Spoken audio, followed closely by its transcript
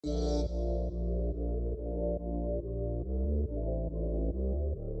One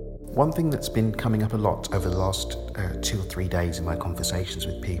thing that's been coming up a lot over the last 2 or 3 days in my conversations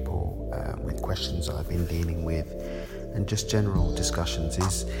with people, with questions I've been dealing with, and just general discussions,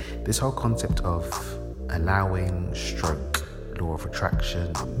 is this whole concept of allowing, stroke law of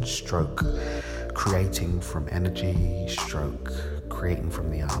attraction, stroke creating from energy, stroke creating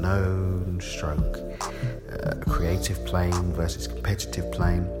from the unknown, stroke creative plane versus competitive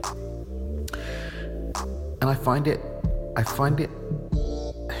plane. And I find it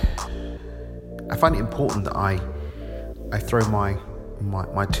important that I throw my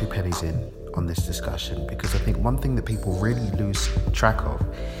two pennies in on this discussion, because I think one thing that people really lose track of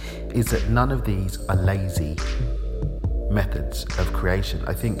is that none of these are lazy methods of creation.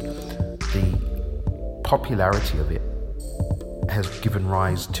 I think the popularity of it has given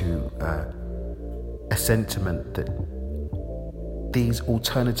rise to a sentiment that these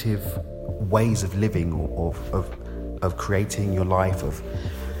alternative ways of living, or of creating your life, of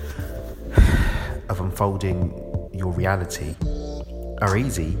unfolding your reality, are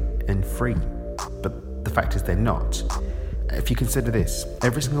easy and free. But the fact is they're not. If you consider this,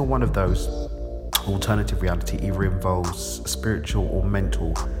 every single one of those alternative reality either involves spiritual or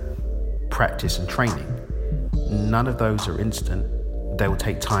mental practice and training. None of those are instant. They will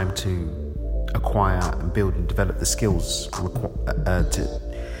take time to acquire and build and develop the skills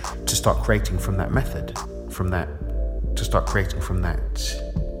to start creating from that method,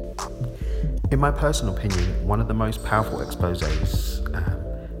 In my personal opinion, one of the most powerful exposés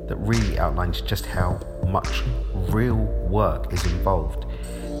that really outlines just how much real work is involved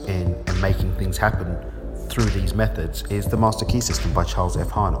in making things happen through these methods is the Master Key System by Charles F.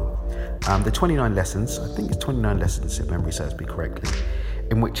 Haanel. The 29 lessons, I think it's 29 lessons if memory serves me correctly,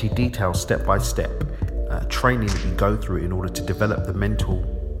 in which he details step by step training that you go through in order to develop the mental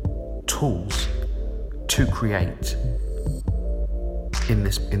tools to create in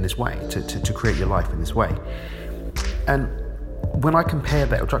this way, to create your life in this way. And when I compare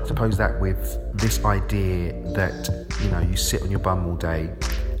that or juxtapose that with this idea that, you sit on your bum all day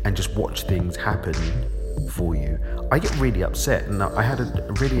and just watch things happen for you, I get really upset. And I had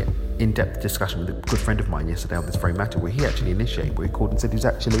a really in-depth discussion with a good friend of mine yesterday on this very matter, where he actually initiated what he called and said he was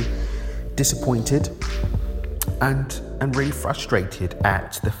actually disappointed and really frustrated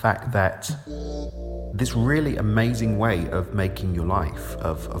at the fact that this really amazing way of making your life,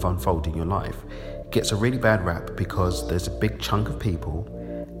 of unfolding your life, gets a really bad rap because there's a big chunk of people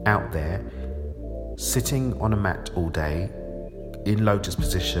out there sitting on a mat all day in lotus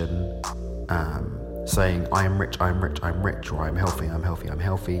position, saying, I am rich, I'm rich, I'm rich, or I'm healthy, I'm healthy, I'm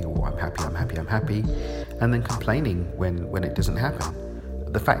healthy, or I'm happy, I'm happy, I'm happy, and then complaining when it doesn't happen.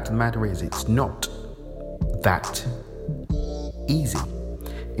 The fact of the matter is, it's not that easy.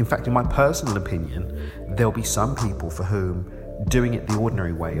 In fact, in my personal opinion, there'll be some people for whom doing it the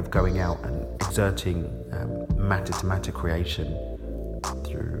ordinary way of going out and exerting matter-to-matter creation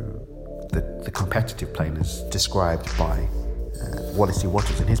through the competitive plane, as described by Wallace D.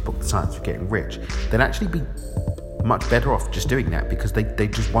 Wattles in his book, The Science of Getting Rich, they'd actually be much better off just doing that, because they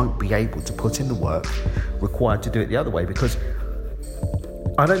just won't be able to put in the work required to do it the other way. Because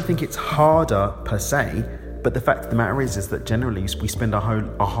I don't think it's harder per se, but the fact of the matter is that generally we spend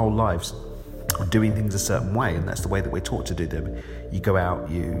our whole lives doing things a certain way, and that's the way that we're taught to do them. You go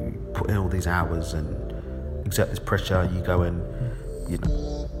out, you put in all these hours and exert this pressure, you go and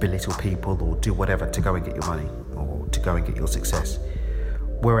belittle people or do whatever to go and get your money or to go and get your success.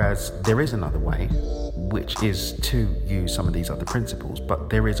 Whereas there is another way, which is to use some of these other principles, but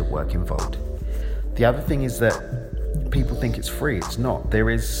there is a work involved. The other thing is that people think it's free. It's not.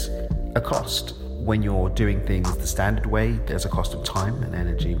 There is a cost. When you're doing things the standard way, there's a cost of time and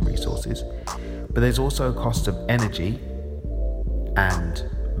energy and resources. But there's also a cost of energy and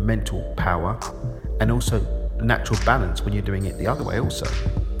mental power, and also natural balance when you're doing it the other way also,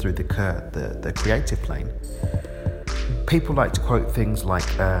 through the creative plane. People like to quote things like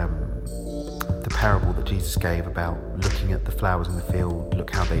the parable that Jesus gave about looking at the flowers in the field. Look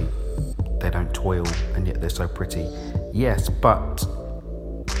how they don't toil, and yet they're so pretty. Yes, but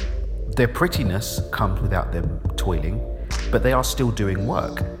their prettiness comes without them toiling, but they are still doing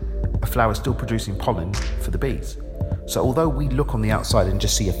work. A flower is still producing pollen for the bees. So although we look on the outside and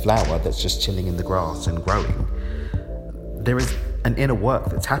just see a flower that's just chilling in the grass and growing, there is an inner work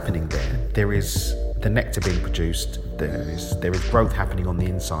that's happening there. There is the nectar being produced. There is growth happening on the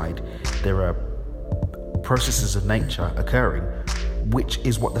inside. There are processes of nature occurring, which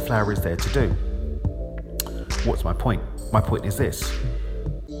is what the flower is there to do. What's my point? My point is this.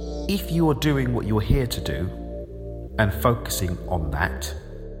 If you are doing what you're here to do and focusing on that,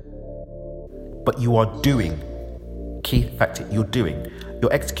 but you are doing. Key factor, you're doing.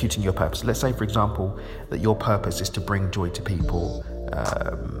 You're executing your purpose. Let's say, for example, that your purpose is to bring joy to people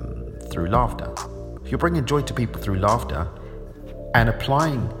through laughter. If you're bringing joy to people through laughter and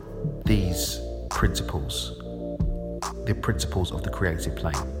applying these principles, the principles of the creative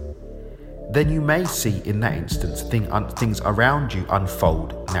plane, then you may see in that instance things around you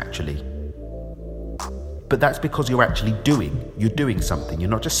unfold naturally. But that's because you're actually doing. You're doing something. You're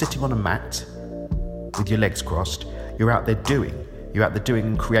not just sitting on a mat with your legs crossed. You're out there doing. You're out there doing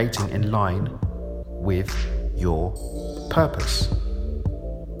and creating in line with your purpose.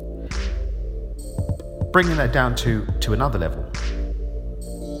 Bringing that down to another level.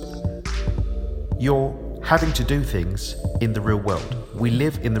 You're having to do things in the real world. We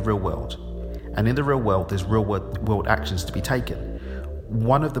live in the real world. And in the real world, there's real world actions to be taken.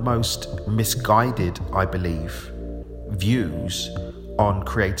 One of the most misguided, I believe, views on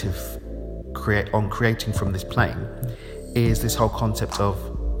creating from this plane is this whole concept of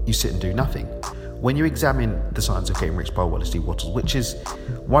you sit and do nothing. When you examine The Science of Getting Rich by Wallace D. Wattles, which is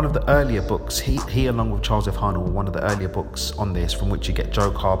one of the earlier books, he along with Charles F. Harnell were one of the earlier books on this, from which you get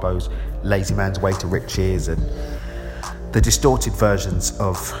Joe Carbo's Lazy Man's Way to Riches and the distorted versions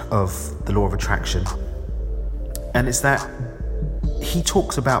of the law of attraction. And it's that he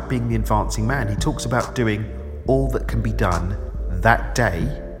talks about being the advancing man. He talks about doing all that can be done that day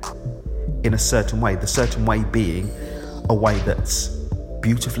in a certain way, the certain way being a way that's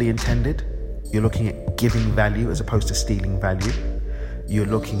beautifully intended. You're looking at giving value as opposed to stealing value. You're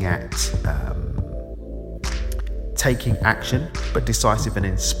looking at taking action, but decisive and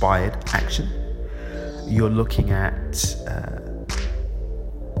inspired action. You're looking at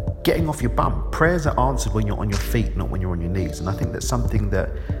getting off your bum. Prayers are answered when you're on your feet, not when you're on your knees. And I think that's something that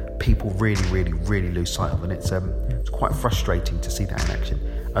people really, really, really lose sight of. And it's quite frustrating to see that in action.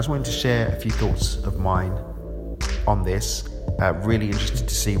 I just wanted to share a few thoughts of mine on this. Really interested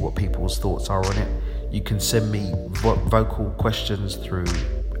to see what people's thoughts are on it. You can send me vocal questions through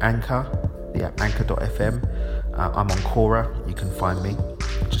Anchor, the app anchor.fm. I'm on Quora. You can find me.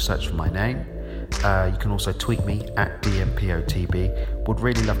 Just search for my name. You can also tweet me at DMPOTB. Would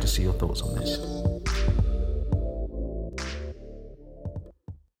really love to see your thoughts on this.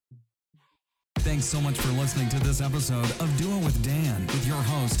 Thanks so much for listening to this episode of Do It With Dan with your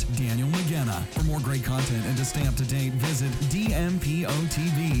host, Daniel McGenna. For more great content and to stay up to date, visit DMPOTV.com.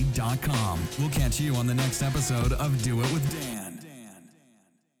 We'll catch you on the next episode of Do It With Dan.